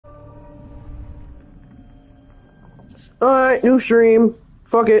Alright, new stream.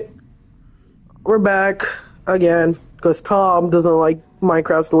 Fuck it. We're back again because Tom doesn't like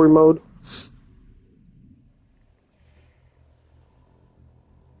Minecraft story mode.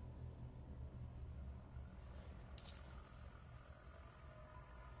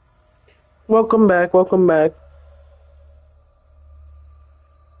 Welcome back, welcome back.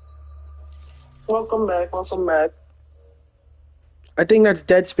 Welcome back, welcome back. I think that's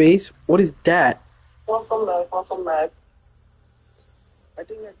Dead Space. What is that? Welcome back, welcome back. I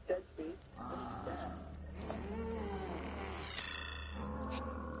think that's Dead Space.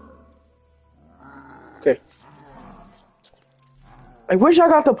 Okay. I wish I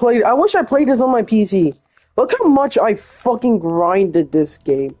got to play. I wish I played this on my PC. Look how much I fucking grinded this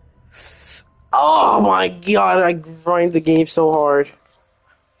game. Oh my god, I grind the game so hard.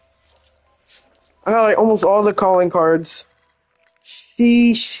 I got like almost all the calling cards.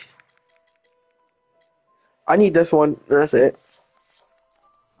 Sheesh. I need this one. That's it.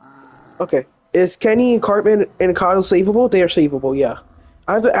 Okay. Is Kenny and Cartman and Kyle savable? They are savable, yeah.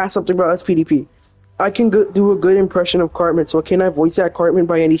 I have to ask something about Spdp. I can do a good impression of Cartman, so can I voice that Cartman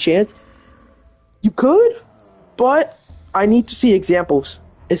by any chance? You could, but I need to see examples.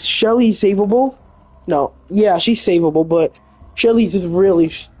 Is Shelly savable? No. Yeah, she's savable, but Shelly's is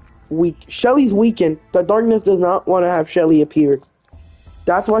really weak. Shelly's weakened. The darkness does not want to have Shelly appear.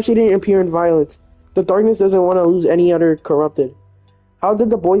 That's why she didn't appear in Violence. The darkness doesn't want to lose any other corrupted. How did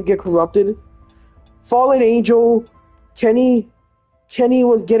the boys get corrupted? Fallen Angel, Kenny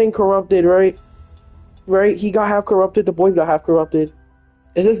was getting corrupted, right? Right? He got half corrupted, the boys got half corrupted.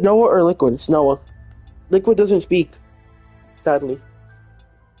 Is this Noah or Liquid? It's Noah. Liquid doesn't speak, sadly.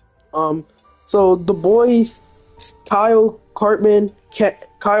 So the boys, Kyle, Cartman,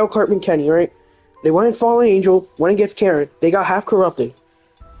 Kenny, right? They went in Fallen Angel, went against Karen. They got half corrupted.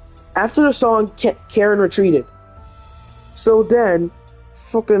 After the song, Karen retreated. So then,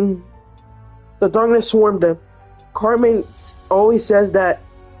 fucking, the darkness swarmed them. Cartman always says that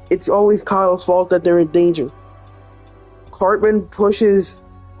it's always Kyle's fault that they're in danger. Cartman pushes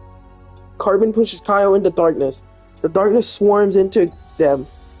Kyle into darkness. The darkness swarms into them.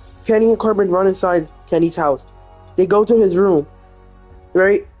 Kenny and Cartman run inside Kenny's house. They go to his room.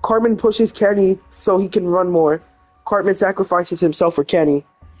 Right? Cartman pushes Kenny so he can run more. Cartman sacrifices himself for Kenny.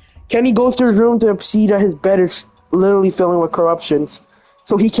 Kenny goes to his room to see that his bed is literally filling with corruptions,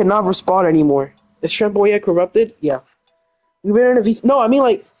 so he cannot respawn anymore. Is Shrimp Boy yet corrupted? Yeah. We've been in a VC. No, I mean,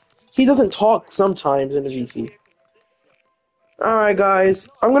 like, he doesn't talk sometimes in the VC. Alright, guys.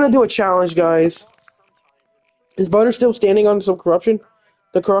 I'm gonna do a challenge, guys. Is Butter still standing on some corruption?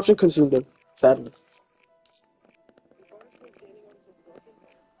 The corruption consumed him, sadly.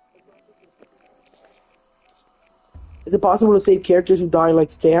 Is it possible to save characters who die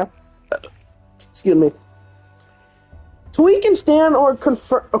like Stan? Excuse me. Tweak and Stan are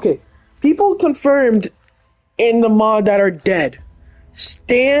confirmed. Okay, people confirmed in the mod that are dead.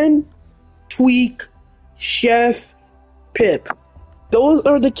 Stan, Tweak, Chef, Pip. Those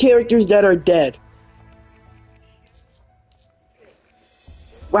are the characters that are dead.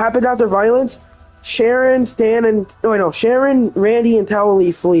 What happened after Violence? Sharon, Randy, and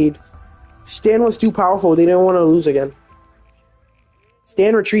Towley fled. Stan was too powerful. They didn't want to lose again.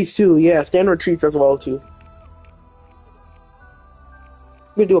 Stan retreats too. Yeah, Stan retreats as well too.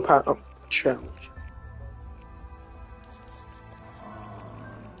 We're gonna do a challenge.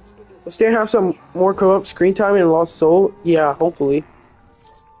 Will Stan have some more corrupt screen time in Lost Soul? Yeah, hopefully.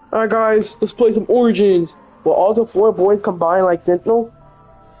 Alright guys, let's play some Origins. Will all the 4 boys combine like Sentinel?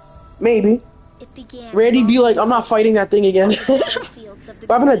 Maybe. Randy be like, I'm not fighting that thing again. What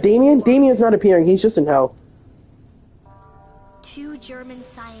happened to Damien? Damien's not appearing, he's just in hell. 2 German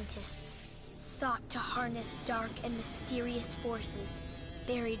scientists sought to harness dark and mysterious forces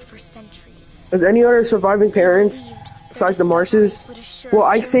buried for centuries. Is any other surviving parents besides the Marses? Will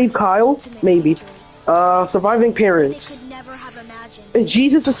I save Kyle? Maybe. Surviving parents. Is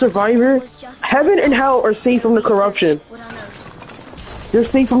Jesus a survivor? Heaven and hell are safe from the corruption. They're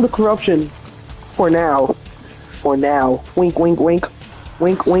safe from the corruption. For now. For now. Wink, wink, wink.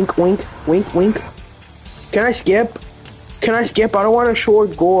 Wink, wink, wink. Wink, wink. Can I skip? Can I skip? I don't want to show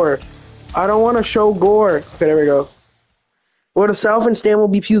gore. I don't want to show gore. Okay, there we go. Well, the South and Stan will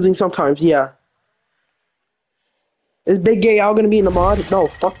be fusing sometimes, yeah. Is Big Gay Al gonna be in the mod? No,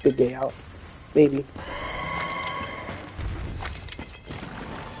 fuck Big Gay Al. Maybe.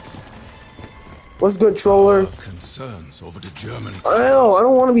 What's good, troller? Concerns over the German. Oh, I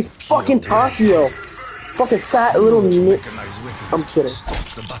don't want to be fucking Takio. Fucking fat little nit. I'm kidding.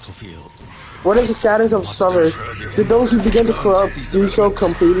 What is the status of Summer? Did those who begin to corrupt do so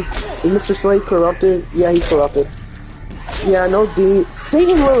completed? Is Mr. Slade corrupted? Yeah, he's corrupted. Yeah, no D.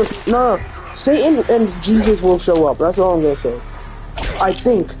 Satan will, no, Satan and Jesus will show up. That's all I'm gonna say. I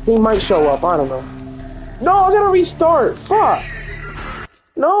think they might show up. I don't know. No, I gotta restart. Fuck.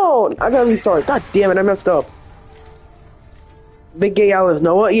 No, I gotta restart. God damn it, I messed up. Big Gay Alice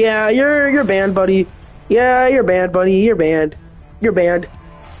Noah. Yeah, you're banned, buddy. Yeah, you're banned, buddy. You're banned. You're banned.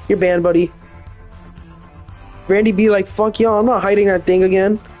 You're banned, buddy. Randy be like, fuck y'all, I'm not hiding that thing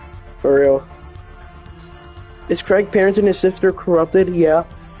again. For real. Is Craig parents and his sister corrupted? Yeah.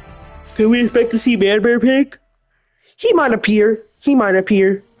 Can we expect to see Man Bear Pig? He might appear. He might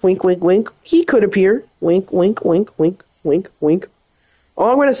appear. Wink, wink, wink. He could appear. Wink, wink, wink, wink, wink, wink.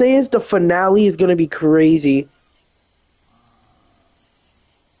 All I'm gonna say is the finale is gonna be crazy.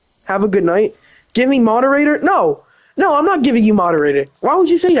 Have a good night. Give me moderator? No. No, I'm not giving you moderator. Why would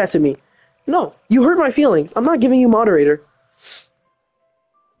you say that to me? No, you hurt my feelings. I'm not giving you moderator.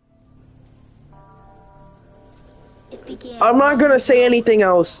 I'm not gonna say anything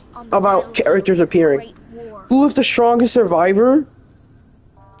else about characters appearing. Who is the strongest survivor?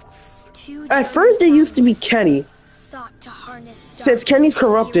 At first it used to be Kenny. Since Kenny's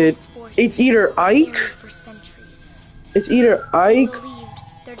corrupted, it's either Ike,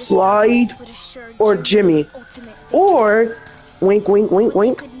 Clyde, or Jimmy. Or, wink, wink, wink,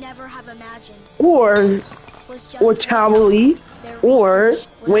 wink. Or Towley. Or,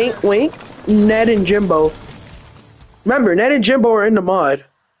 wink, wink, Ned and Jimbo. Remember, Ned and Jimbo are in the mod.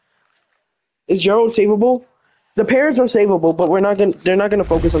 Is Gerald savable? The parents are savable, but they're not gonna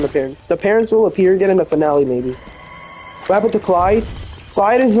focus on the parents. The parents will appear again in the finale, maybe. What happened to Clyde?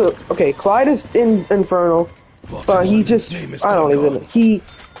 Clyde is in Infernal, but he just, I don't even,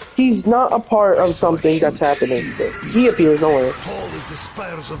 he's not a part of something that's happening. He appears nowhere.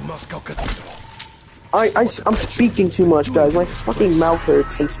 I'm speaking too much, guys. My fucking mouth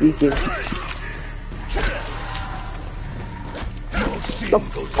hurts from speaking. The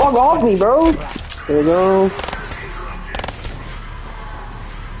fuck off me, bro! There we go.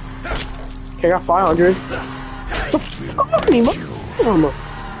 Okay, I got 500. The fuck off me, bro!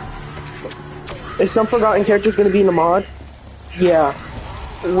 Is some forgotten characters gonna be in the mod? Yeah.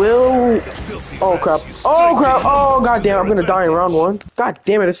 Oh crap. Oh crap! Oh goddamn! I'm gonna die in round 1. God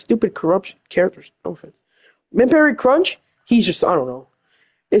damn it! A stupid corruption characters. No offense. Minperry Crunch? He's just, I don't know.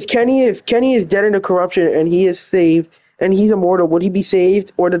 If Kenny is dead into corruption and he is saved and he's immortal, would he be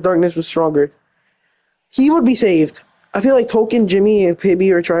saved or the darkness was stronger? He would be saved. I feel like Token, Jimmy, and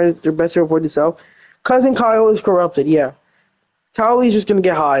Pibby are trying their best to avoid himself. Cousin Kyle is corrupted, yeah. Cowley's just gonna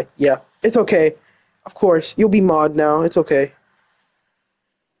get high, yeah. It's okay. Of course, you'll be mod now. It's okay.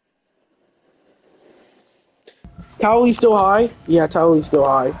 Cowley's still high? Yeah, Cowley's still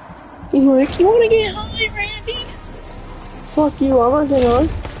high. He's like, you wanna get high, Randy? Fuck you, I'm not getting high.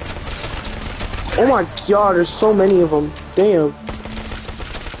 Oh my god, there's so many of them. Damn.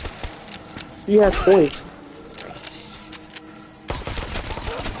 He has points.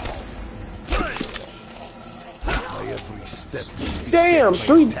 Damn,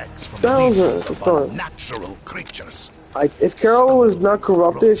 3,000. Natural creatures. If Carol was not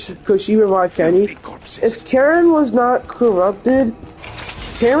corrupted, could she revive Kenny? If Karen was not corrupted,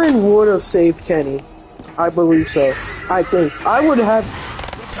 Karen would have saved Kenny. I believe so. I think I would have.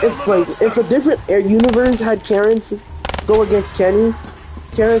 If a different universe had Karen go against Kenny,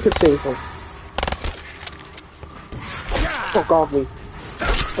 Karen could save him. Fuck off me.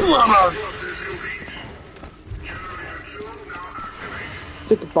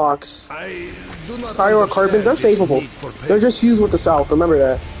 Take the box. Sky or Carbon, they're savable. They're just fused with the South, remember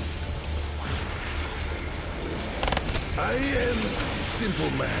that. I am simple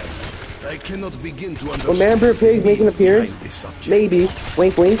man. I cannot begin to understand. Will Man Bear Pig make an appearance? Maybe.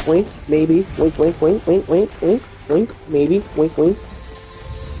 Wink, wink, wink. Maybe. Wink, wink, wink, wink, wink, wink, wink. Maybe. Wink, wink.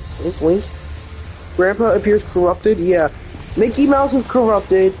 Wink, wink. Grandpa appears corrupted? Yeah. Mickey Mouse is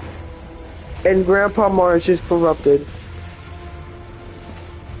corrupted. And Grandpa Marsh is corrupted.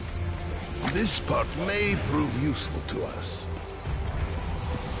 This part may prove useful to us.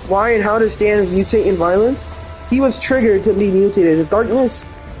 Why and how does Stan mutate in violence? He was triggered to be mutated. The darkness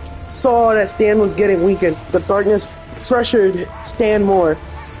saw that Stan was getting weakened. The darkness pressured Stan more.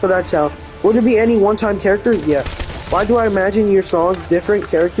 So that's how. Would there be any one-time characters? Yeah. Why do I imagine your songs different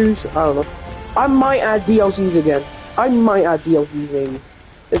characters? I don't know. I might add DLCs again. Maybe.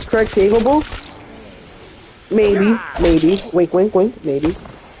 Is Craig savable? Maybe. Wink, wink, wink. Maybe.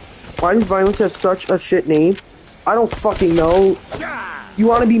 Why does violence have such a shit name? I don't fucking know. You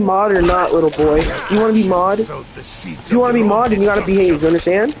want to be mod or not, little boy? You want to be mod? If you want to be mod, then you gotta behave. You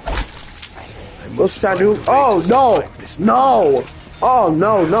understand? Oh no, no! Oh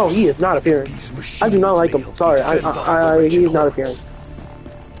no, no, he is not appearing. I do not like him. Sorry, he is not appearing.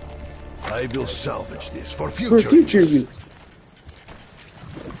 I will salvage this for For future future use. use.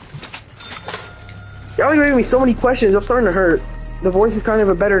 Y'all are giving me so many questions. I'm starting to hurt. The Voice is kind of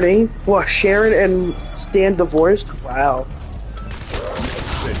a better name. What? Sharon and Stan divorced? Wow.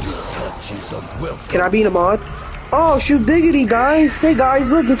 Can I be in a mod? Oh, shoot diggity, guys! Hey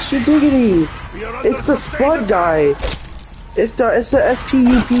guys, look, it's shoot diggity. It's the Spud guy. It's the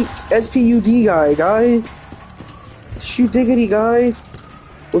SPUD guy, Shoot diggity, guys.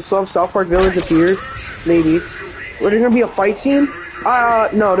 Will some South Park villains appear? Maybe. Were there gonna be a fight scene?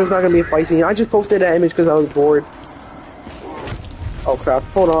 No, there's not gonna be a fight scene. I just posted that image because I was bored. Oh crap!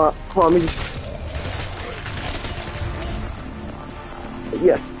 Hold on, let me just.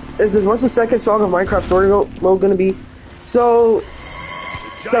 Yes. What's the second song of Minecraft Story Mode gonna be? So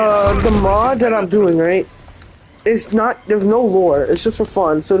the mod that I'm doing, right? It's not. There's no lore. It's just for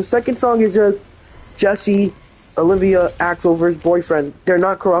fun. So the second song is just Jesse, Olivia, Axel versus boyfriend. They're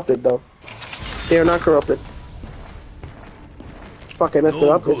not corrupted though. They are not corrupted. Fuck, I messed it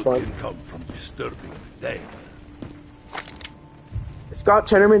up. It's fine. Is Scott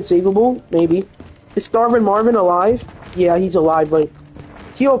Tenorman savable? Maybe. Is Starvin Marvin alive? Yeah, he's alive, but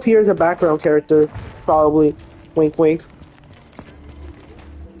he'll appear as a background character, probably. Wink, wink.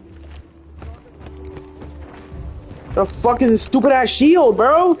 The fuck is this stupid ass shield,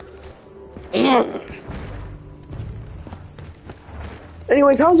 bro?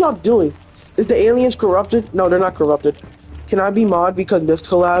 Anyways, how's y'all doing? Is the aliens corrupted? No, they're not corrupted. Can I be mod because Mist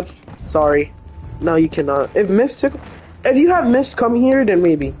collab? Sorry. No, you cannot. If you have Mist come here, then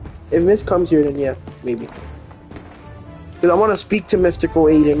maybe. If Mist comes here, then yeah, maybe. Because I want to speak to Mystical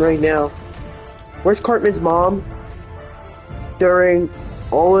Aiden right now. Where's Cartman's mom? During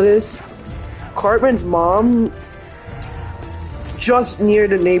all of this? Cartman's mom... just near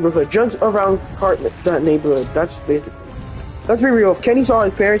the neighborhood. Just around Cartman, that neighborhood. That's basically... Let's be real. If Kenny saw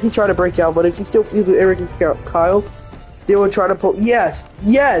his parents, he'd try to break out. But if he still feels with Eric and Kyle, they would try to pull... Yes!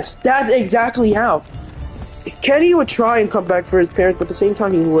 Yes! That's exactly how. Kenny would try and come back for his parents, but at the same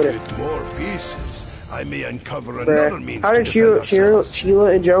time, he wouldn't. With more pieces, I may uncover another means. How did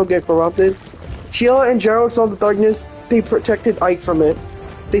Sheila and Gerald get corrupted? Sheila and Gerald saw the darkness. They protected Ike from it.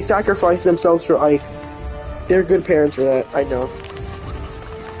 They sacrificed themselves for Ike. They're good parents for that. I know.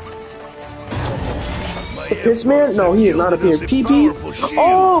 The Pissman? No, he did not appear. PP?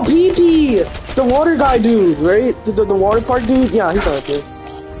 Oh, PP! The water guy dude, right? The water park dude? Yeah, he's not appearing.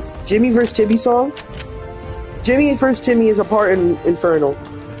 Jimmy vs. Timmy song? Jimmy vs. Timmy is a part in Infernal.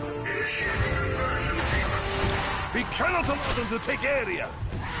 We cannot allow them to take area.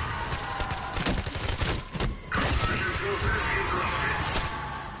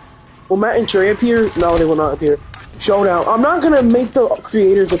 Will Matt and Trey appear? No, they will not appear. Showdown. I'm not gonna make the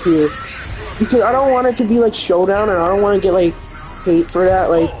creators appear because I don't want it to be like Showdown, and I don't want to get like hate for that.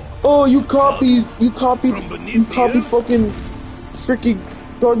 Like, oh, you copied fucking freaking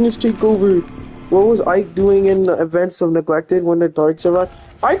Darkness Takeover. What was Ike doing in the events of Neglected when the Darks arrived?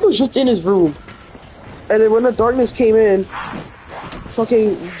 Ike was just in his room, and then when the darkness came in,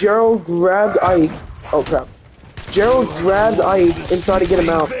 fucking Gerald grabbed Ike. Oh crap! Gerald grabbed Ike and tried to get him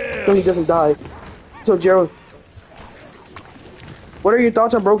out so he doesn't die. So Gerald, what are your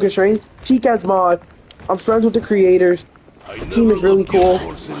thoughts on Broken Strains? Cheek-ass mod. I'm friends with the creators. The team is really cool.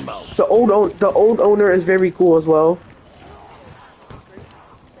 The old owner is very cool as well.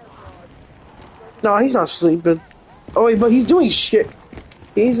 No, he's not sleeping. Oh wait, but he's doing shit.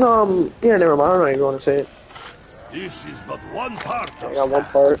 He's yeah, never mind. I'm not even going to say it. This is but one part. I got one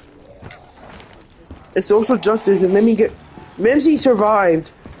part. It's social justice, and Mimsy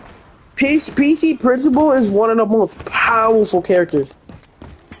survived. PC Principal is one of the most powerful characters.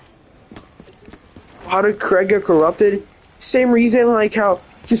 How did Craig get corrupted? Same reason, like how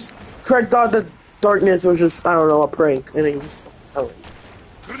just Craig thought the darkness was just, I don't know, a prank, and he just, I don't know.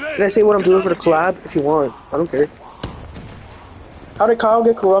 Can I say what I'm doing for the collab? If you want, I don't care. How did Kyle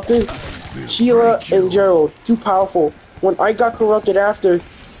get corrupted? Sheila and Gerald, too powerful. When I got corrupted after,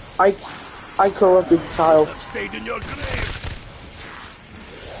 I corrupted Kyle.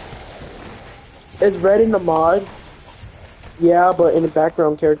 Is Red in the mod? Yeah, but in the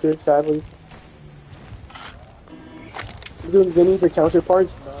background character, sadly. I'm doing Vinny for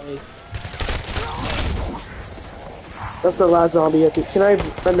counterparts? Nice. That's the last zombie. Can I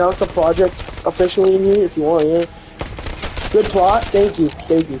announce the project officially in here if you want, yeah? Good plot? Thank you.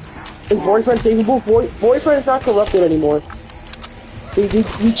 Is boyfriend savable? Boyfriend is not corrupted anymore.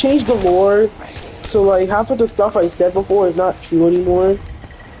 We changed the lore, so like half of the stuff I said before is not true anymore.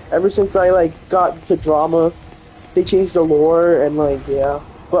 Ever since I like got to drama, they changed the lore and like yeah.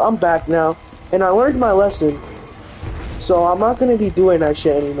 But I'm back now, and I learned my lesson, so I'm not gonna be doing that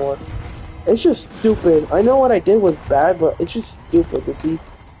shit anymore. It's just stupid. I know what I did was bad, but it's just stupid to see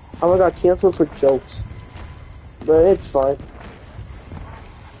how I got canceled for jokes. But it's fine.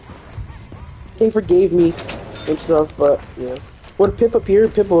 They forgave me and stuff, but yeah. Would Pip appear?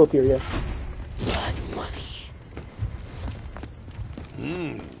 Pip will appear, yeah.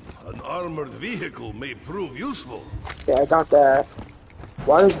 An armored vehicle may prove useful. Yeah, I got that.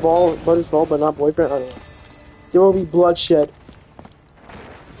 Why does Ball but not boyfriend? I don't know. There will be bloodshed.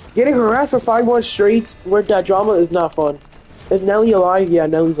 Getting harassed for 5 months straight with that drama is not fun. Is Nelly alive? Yeah,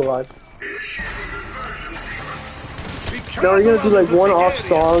 Nelly's alive. Now are you gonna do like one-off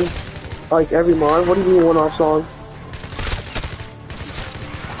songs like every month? What do you mean one-off song?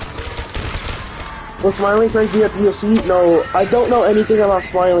 Will Smiling Friends be a DLC? No, I don't know anything about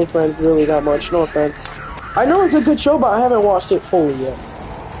Smiling Friends really that much, no offense. I know it's a good show, but I haven't watched it fully yet.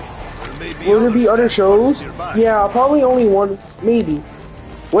 Will there be other shows? Yeah, probably only one, maybe.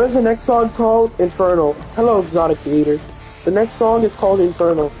 What is the next song called? Inferno. Hello, Exotic Creator. The next song is called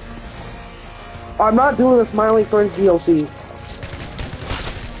Inferno. I'm not doing a Smiling Friends DLC.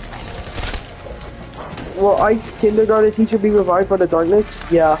 Will Ike's kindergarten teacher be revived by the darkness?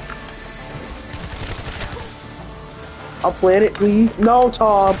 Yeah. I'll plan it, please. No,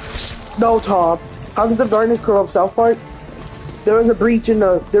 Tom. No, Tom. How did the darkness corrupt South Park? There was a breach in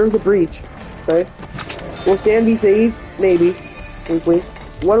the... There was a breach. Okay? Will Stan be saved? Maybe. Wink, wink.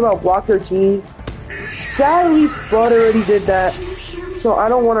 What about Block 13? Sadly, Spud already did that. So I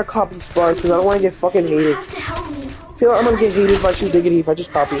don't want to copy Spud because I don't want to get fucking hated. I feel like I'm going to get hated by True Diggity if I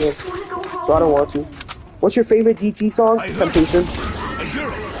just copy him. So I don't want to. What's your favorite DT song? Temptation. A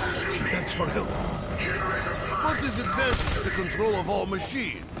girl. She begs for help. What is advantage to control of all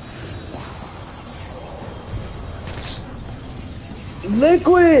machines?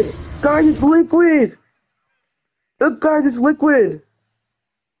 Liquid! Guys, it's Liquid! Look, guys, it's Liquid!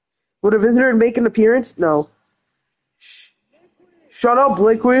 Would a visitor make an appearance? No. Shut up,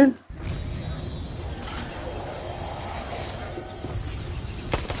 Liquid!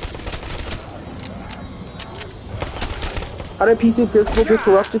 How did PC Principal get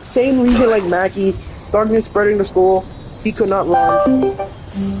corrupted? Same reason like Mackie. Darkness spreading to school. He could not run.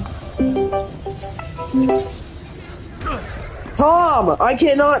 Tom! I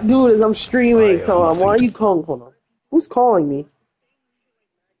cannot do this. I'm streaming, Tom. Why are you calling? Hold on. Who's calling me?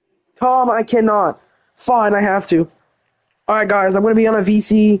 Tom, I cannot. Fine, I have to. Alright, guys. I'm going to be on a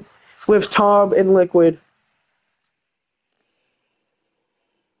VC with Tom and Liquid.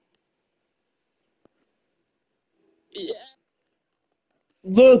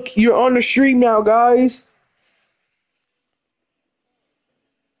 Look, you're on the stream now, guys.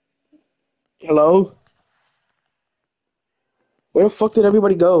 Hello? Where the fuck did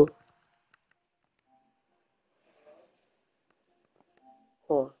everybody go?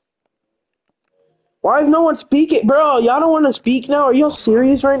 Hold on. Why is no one speaking? Bro, y'all don't want to speak now? Are y'all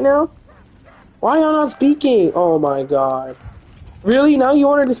serious right now? Why y'all not speaking? Oh my god. Really? Now you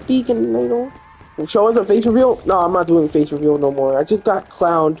wanted to speak and you don't? Show us a face reveal? No, I'm not doing face reveal no more. I just got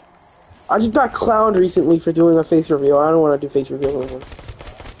clowned. I just got clowned recently for doing a face reveal. I don't want to do face reveal no more.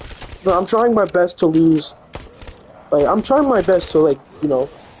 But I'm trying my best to lose. Like, I'm trying my best to, like, you know.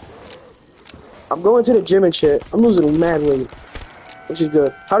 I'm going to the gym and shit. I'm losing mad weight. Which is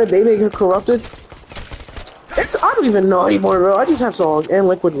good. How did Baby get corrupted? I don't even know anymore, bro. I just have songs and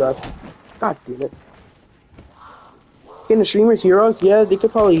Liquid left. God damn it. Can the streamers hear us? Yeah, they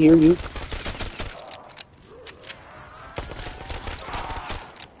could probably hear you.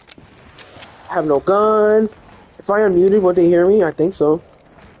 I have no gun. If I unmuted, would they hear me? I think so.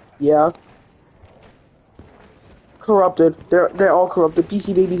 Yeah. Corrupted. They're all corrupted.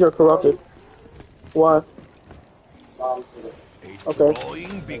 PC babies are corrupted. What? Okay.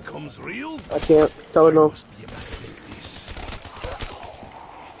 Drawing becomes real? I can't. Tell her no. Must be a match like this.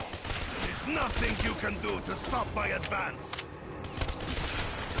 There's nothing you can do to stop my advance.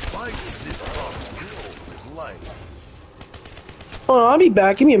 Why is this box filled with light? Hold on, I'll be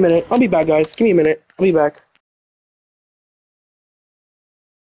back. Give me a minute. I'll be back, guys. Give me a minute. I'll be back.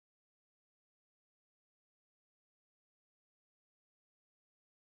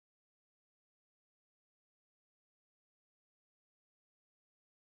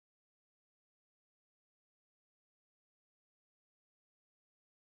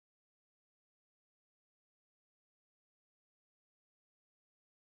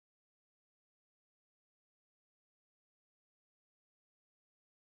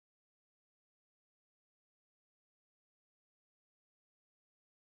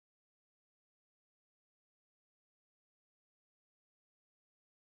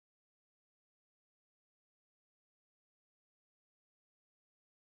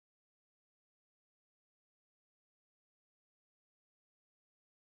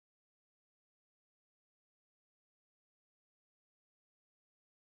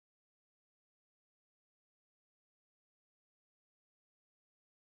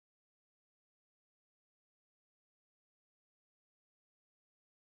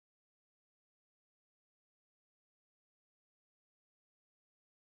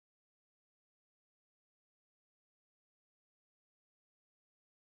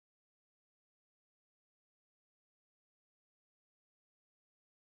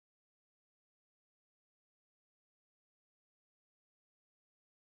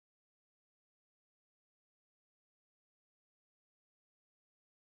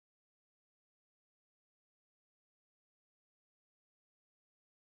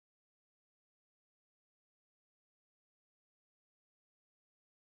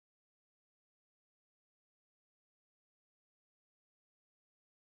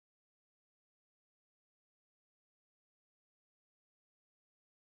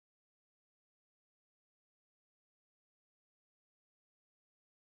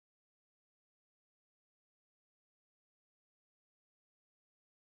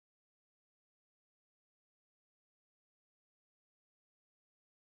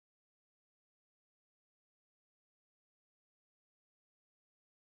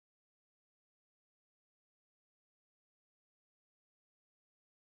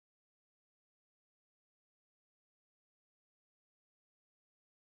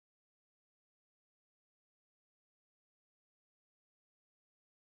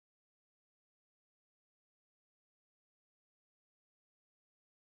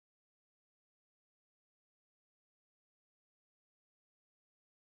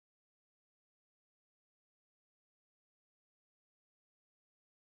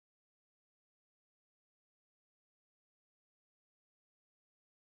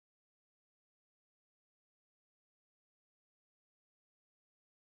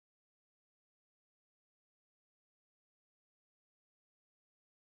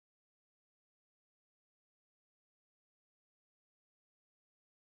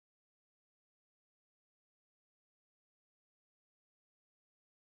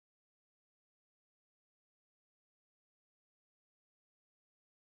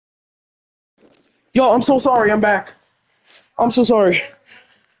 Yo, I'm so sorry. I'm back. I'm so sorry.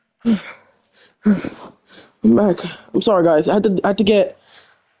 I'm back. I'm sorry, guys. I had to get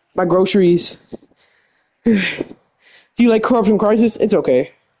my groceries. Do you like Corruption Crisis? It's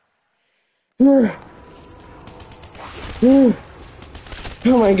okay. Oh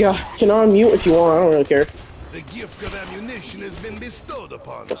my god. Can I unmute if you want? I don't really care. The gift of ammunition has been bestowed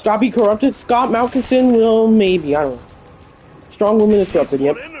upon us. Scott be corrupted? Scott Malkinson will maybe. I don't know. Strong woman is corrupted,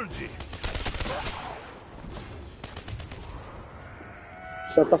 yep. More energy.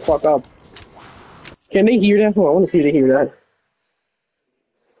 Shut the fuck up. Can they hear that? Oh, I want to see if they hear that.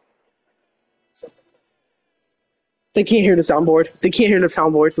 They can't hear the soundboard. They can't hear the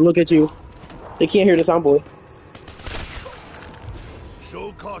soundboard, so look at you. They can't hear the soundboard.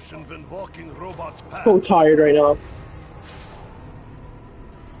 Show caution when walking robots past. So tired right now.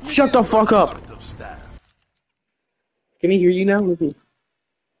 Shut the fuck up. Can he hear you now? Listen.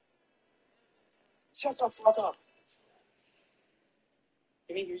 Shut the fuck up.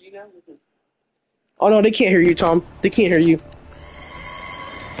 Can he hear you now? Listen. Oh no, they can't hear you, Tom. They can't hear you.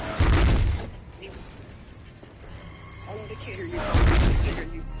 Oh no, they can't hear you. They can't hear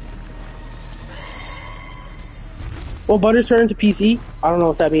you. Well, Butter's turned to PC. I don't know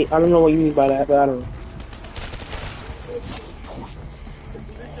what that means. I don't know what you mean by that, but I don't know.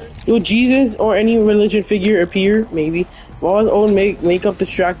 Will Jesus or any religion figure appear? Maybe. Wall's old makeup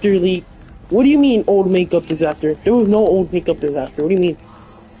disaster leak. What do you mean, old makeup disaster? There was no old makeup disaster. What do you mean?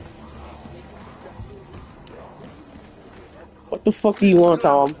 What the fuck do you want,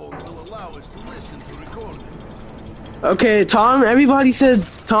 Tom? Okay, Tom, everybody said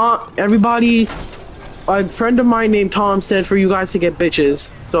Tom, everybody, a friend of mine named Tom said for you guys to get bitches.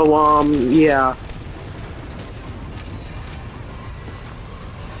 So, yeah.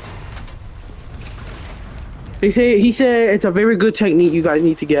 He said it's a very good technique you guys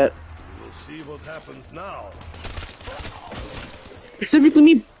need to get. We'll see what happens now. Specifically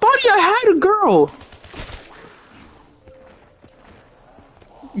me, buddy, I had a girl.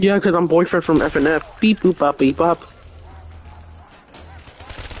 Yeah, because I'm boyfriend from FNF. Beep boop bop beep bop.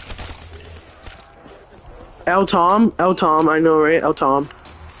 L Tom, I know, right? L Tom.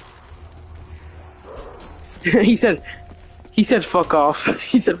 he said fuck off.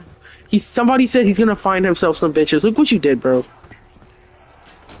 Somebody said he's gonna find himself some bitches. Look what you did, bro.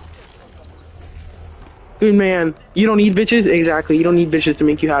 Good man. You don't need bitches? Exactly. You don't need bitches to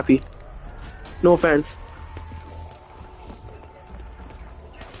make you happy. No offense.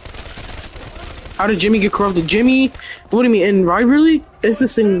 How did Jimmy get corrupted? Jimmy? What do you mean? In rivalry? It's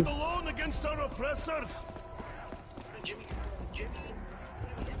this thing. Alone against our oppressors.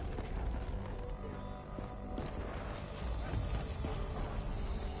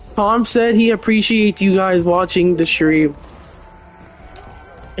 Tom said he appreciates you guys watching the stream.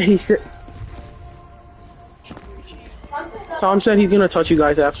 And he said... Tom said he's gonna touch you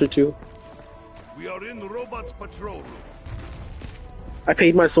guys after too. We are in the robot's patrol room. I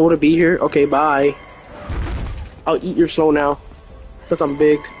paid my soul to be here. Okay, bye. I'll eat your soul now. Because I'm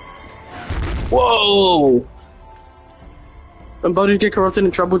big. Whoa! When Butters get corrupted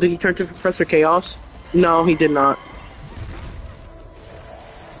in trouble, did he turn to Professor Chaos? No, he did not.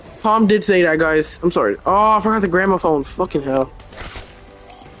 Tom did say that, guys. I'm sorry. Oh, I forgot the gramophone. Fucking hell.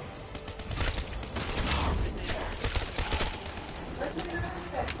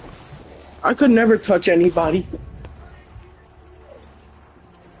 I could never touch anybody.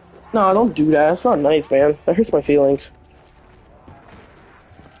 No, don't do that. That's not nice, man. That hurts my feelings.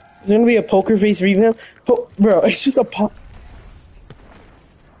 Is there gonna be a poker face revamp? Bro, it's just a pop.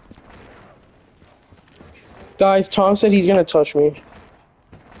 Guys, Tom said he's gonna touch me.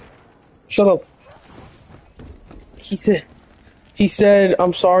 Shut up. He said,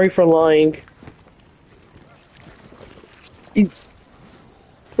 I'm sorry for lying.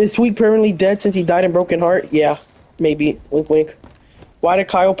 Is Tweak permanently dead since he died in Broken Heart? Yeah, maybe. Wink, wink. Why did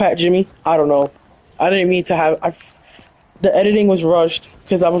Kyle pat Jimmy? I don't know. I didn't mean to have... The editing was rushed,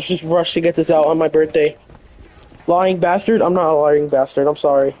 because I was just rushed to get this out on my birthday. Lying bastard? I'm not a lying bastard. I'm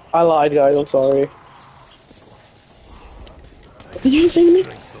sorry. I lied, guys. I'm sorry. What did you just say to me?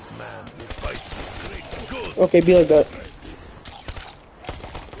 Okay, be like that.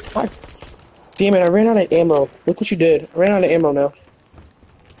 God damn it, I ran out of ammo. Look what you did. I ran out of ammo now.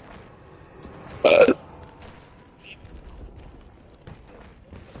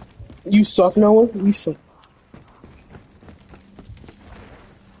 You suck, Noah. You suck.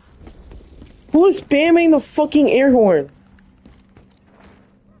 Who is spamming the fucking air horn?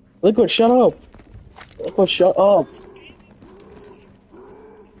 Liquid, shut up. Liquid, shut up.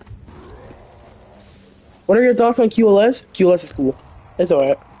 What are your thoughts on QLS? QLS is cool. It's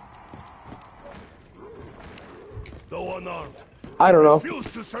alright. Though unarmed, I don't know. refuse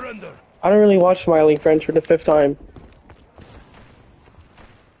to surrender. I don't really watch Smiling Friends for the 5th time.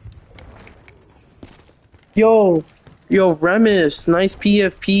 Yo, Remus, nice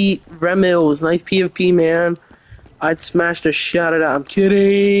PFP. Remils, nice PFP, man. I'd smash the shit out of that. I'm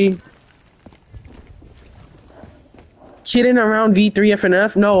kidding. Kidding around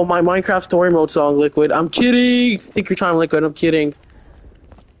V3FNF? No, my Minecraft story mode song, Liquid. I'm kidding. Take your time, Liquid. I'm kidding.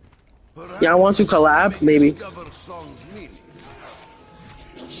 Yeah, I want to collab, maybe.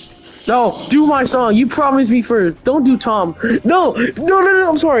 No, do my song. You promised me first. Don't do Tom. No.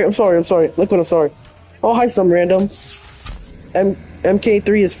 I'm sorry. Liquid, I'm sorry. Oh, hi, some random.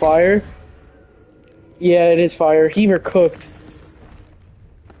 MK3 is fire. Yeah, it is fire. Heaver cooked.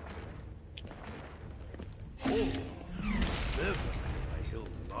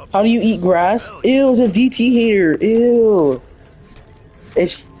 How do you eat grass? Ew, it's a DT hater. Ew.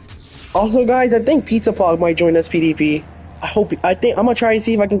 It's also, guys, I think Pizza Pog might join SPDP. I think I'm gonna try to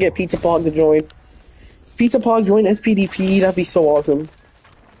see if I can get Pizza Pog to join. Pizza Pog join SPDP. That'd be so awesome.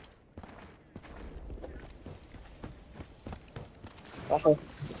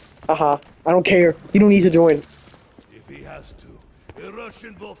 I don't care. You don't need to join. If he has to, a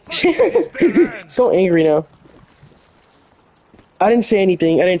Russian will fight with his bare hands. So angry now. I didn't say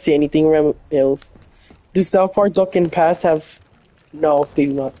anything. Rem Hills. Do South Park Duck and Past have? No, they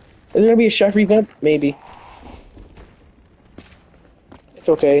do not. Is there gonna be a chef revamp? Maybe. It's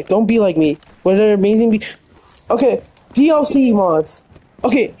okay. Don't be like me. Was there amazing? Okay, DLC mods.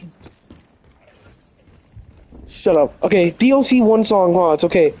 Okay. Shut up. Okay, DLC one song mods.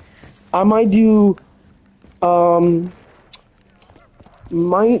 Okay, I might do a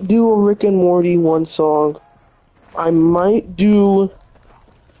Rick and Morty one song. I might do.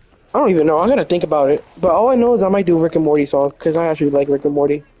 I don't even know. I gotta think about it. But all I know is I might do a Rick and Morty song because I actually like Rick and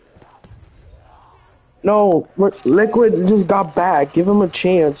Morty. No, Liquid just got back. Give him a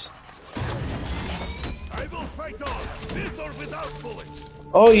chance. I will fight on, with or without bullets.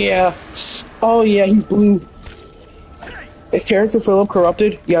 Oh yeah, he blew. Is Terrence and Phillip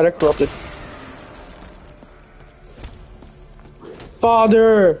corrupted? Yeah, they're corrupted.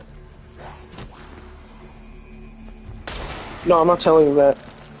 Father! No, I'm not telling him that.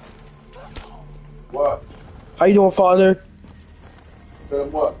 What? How you doing, Father?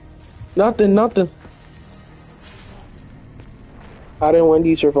 What? Nothing. How did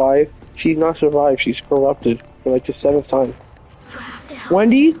Wendy survive? She's not survived. She's corrupted for like the 7th time. You have to help.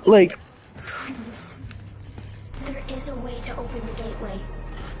 Wendy, like... Please. There is a way to open the gateway.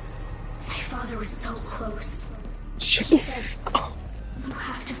 My father was so close. Shut He the said, f- you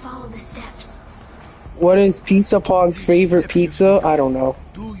have to follow the steps. What is Pizza Pog's favorite pizza? I don't know.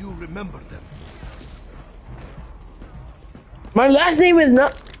 Do you remember them? My last name is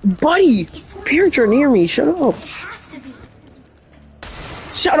not... Buddy! Parents are near me. Shut up. It has to be.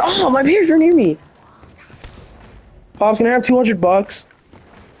 Shut up! My parents are near me. Pops, can I have $200?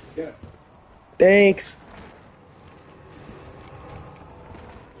 Yeah. Thanks.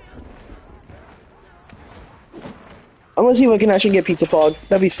 I'm gonna see if I can actually get Pizza Pog.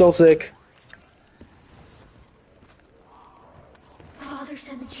 That'd be so sick. Father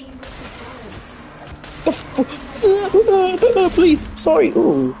said the chambers were doors. Please, sorry.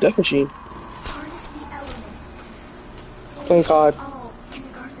 Ooh, Death Machine. Harness the elements. Thank God. All can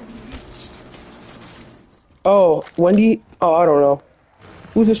Agartha be reached. Oh, Wendy. Oh, I don't know.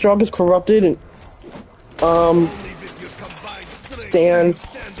 Who's the strongest corrupted? And Only with your combined strength Stan, can you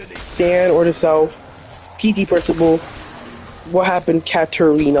stand in a Stan or the South. PT Principal. What happened,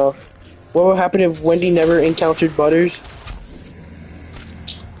 Katerina? What would happen if Wendy never encountered Butters?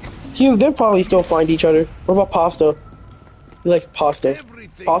 They'd probably still find each other. What about Pasta? He likes pasta.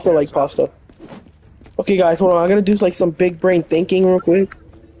 Everything Pasta like pasta. Okay, guys, hold on. I'm gonna do like some big brain thinking real quick.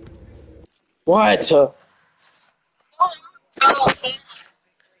 What?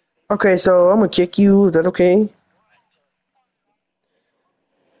 Okay, so I'm gonna kick you. Is that okay?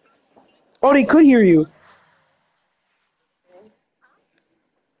 Oh, they could hear you.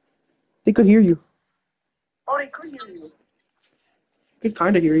 They could hear you. Oh, they could hear you. Could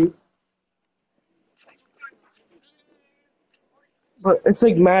kind of hear you. But it's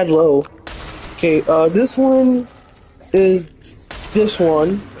like mad low. Okay, this one is this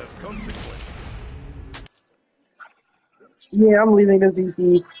one. Yeah, I'm leaving this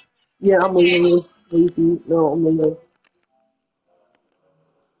VC. Yeah, I'm leaving this VC. No, I'm leaving.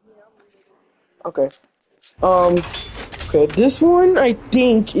 Okay. Okay, this one I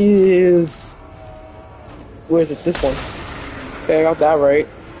think is... Where is it? This one. Okay, I got that right.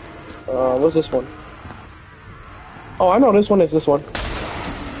 What's this one? Oh, I know this one is this one.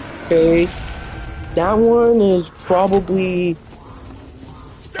 Okay. That one is probably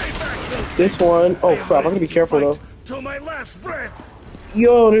Stay back, this one. Oh crap! I'm gonna be careful though. till my last breath.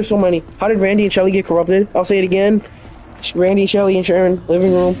 Yo, there's so many. How did Randy and Shelly get corrupted? I'll say it again. Randy, Shelly, and Sharon,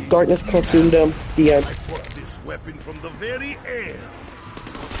 living room, darkness consumed them. The end. I brought this weapon from the very air.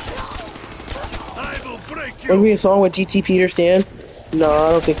 I will break Will you. be a song with GT Peter Stan? No,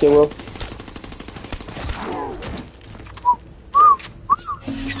 I don't think they will.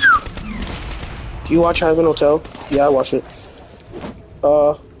 Do you watch Heaven Hotel? Yeah, I watched it.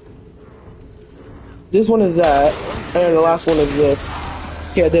 This one is that, and the last one is this.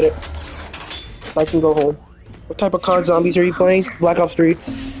 Yeah, I did it. I can go home. What type of COD zombies are you playing? Black Ops 3.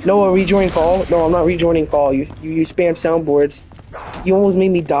 No, rejoining call? No, I'm not rejoining call. You spam soundboards. You almost made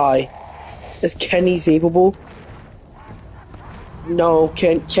me die. Is Kenny savable? No,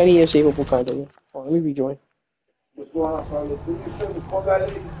 Kenny is savable, kind of. Oh, let me rejoin. What's going on, Carlos? Did you send the call that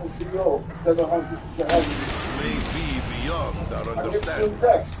lady from CEO? 700 to have you. May be beyond our I sent you a understanding.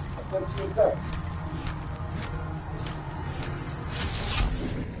 text. I sent you a text.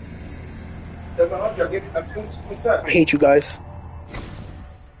 I sent you a text. I hate you guys.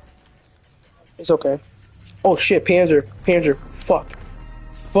 It's okay. Oh shit, Panzer. Fuck.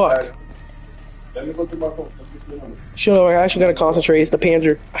 Alright. Let me go through my phone. Shut up, I actually gotta concentrate. It's the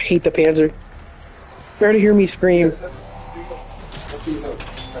Panzer. I hate the Panzer. Prepare to hear me scream.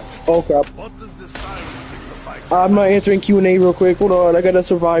 Oh crap. What does the siren signify? I'm not answering Q&A real quick. Hold on, I gotta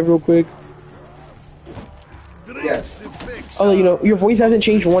survive real quick. Drinks effects. Oh, you know, your voice hasn't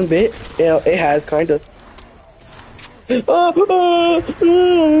changed one bit. Yeah, it has, kinda. No.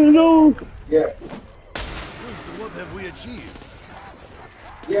 Yeah. What have we achieved?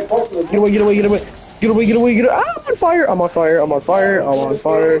 Yeah, both of them. Get away. Ah, I'm on fire.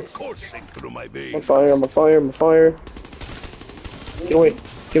 Coursing through my I'm veins. on fire. Get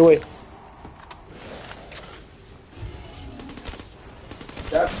away.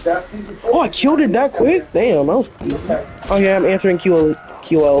 That's Oh, I killed it that quick? Damn, that was easy. Oh yeah, I'm answering QL.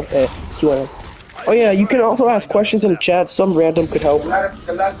 Oh yeah, you can also ask questions in the chat. Some random could help. the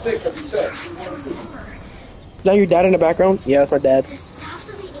last thing that you said. Is that your dad in the background? Yeah, that's my dad. The staffs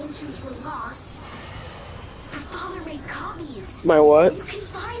of the ancients were lost. My father made copies. My what? You can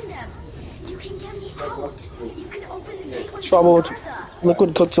find them. You can get me out. You can open the gateway Troubled. to Amartha.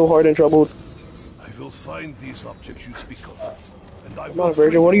 Liquid cooked so hard and troubled. I will find these objects you speak of. And I Come will on,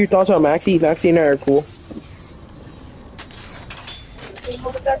 Virgil. What are your thoughts on Maxie? Maxie and I are cool.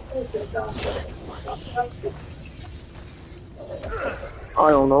 I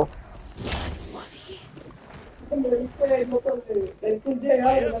don't know. Efforts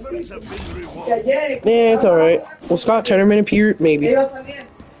have been rewarded. Yeah, it's alright. Will Scott Tenorman appear? Maybe.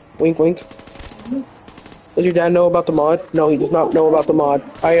 Wink, wink. Does your dad know about the mod? No, he does not know about the mod.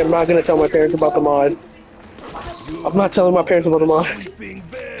 I am not gonna tell my parents about the mod. I'm not telling my parents about the mod. Sleeping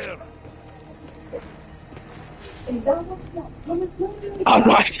bear. I'm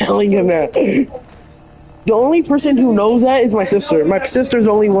not telling him that. The only person who knows that is my sister. My sister's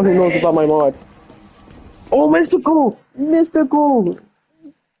the only one who knows about my mod. Oh, Mystical!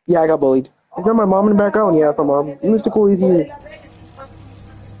 Yeah, I got bullied. Is that my mom in the background? Yeah, it's my mom. Mystical is here.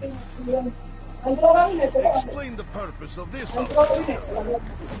 Explain the purpose of this outfit.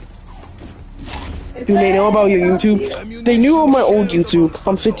 Do they know about your YouTube? They knew about my old YouTube.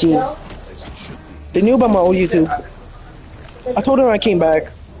 I'm 15. As it should be. They knew about my old YouTube. I told them I came back.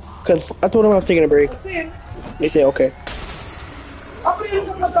 Because I told them I was taking a break. They say, okay.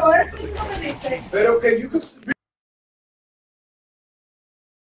 But okay, you can.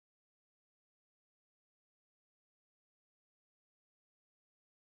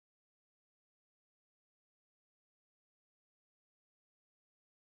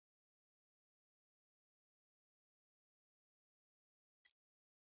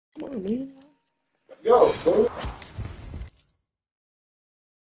 Come on, man. Yo, go.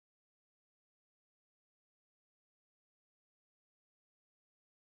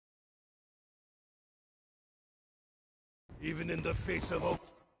 Even in the face of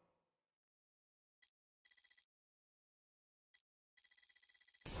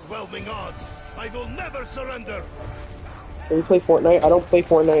overwhelming odds, I will never surrender. Can we play Fortnite? I don't play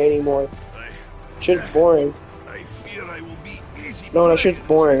Fortnite anymore. Shit's boring. I fear I will be easy. No, that prey shit's to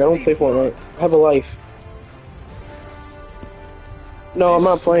boring. I don't play Fortnite. I have a life. No, I'm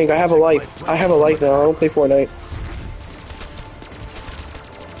not playing. I have a life. I have a life now. I don't play Fortnite.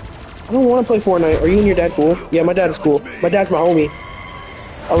 I don't want to play Fortnite. Are you and your dad cool? Yeah, my dad is cool. My dad's my homie.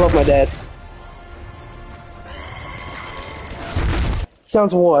 I love my dad.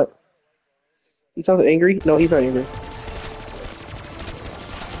 Sounds what? He sounds angry? No, he's not angry.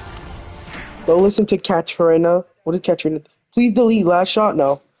 Don't listen to Katrina. What is Katrina? Please delete last shot.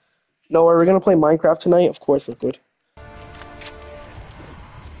 No. No, are we gonna play Minecraft tonight? Of course, Liquid.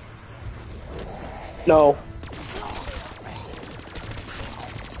 No.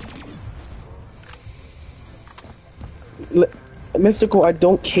 L- Mystical, I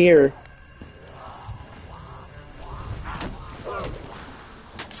don't care.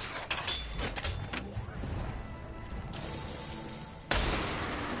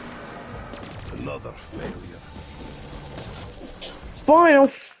 Another failure. Fine, I'll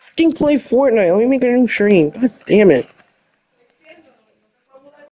fucking play Fortnite. Let me make a new stream. God damn it.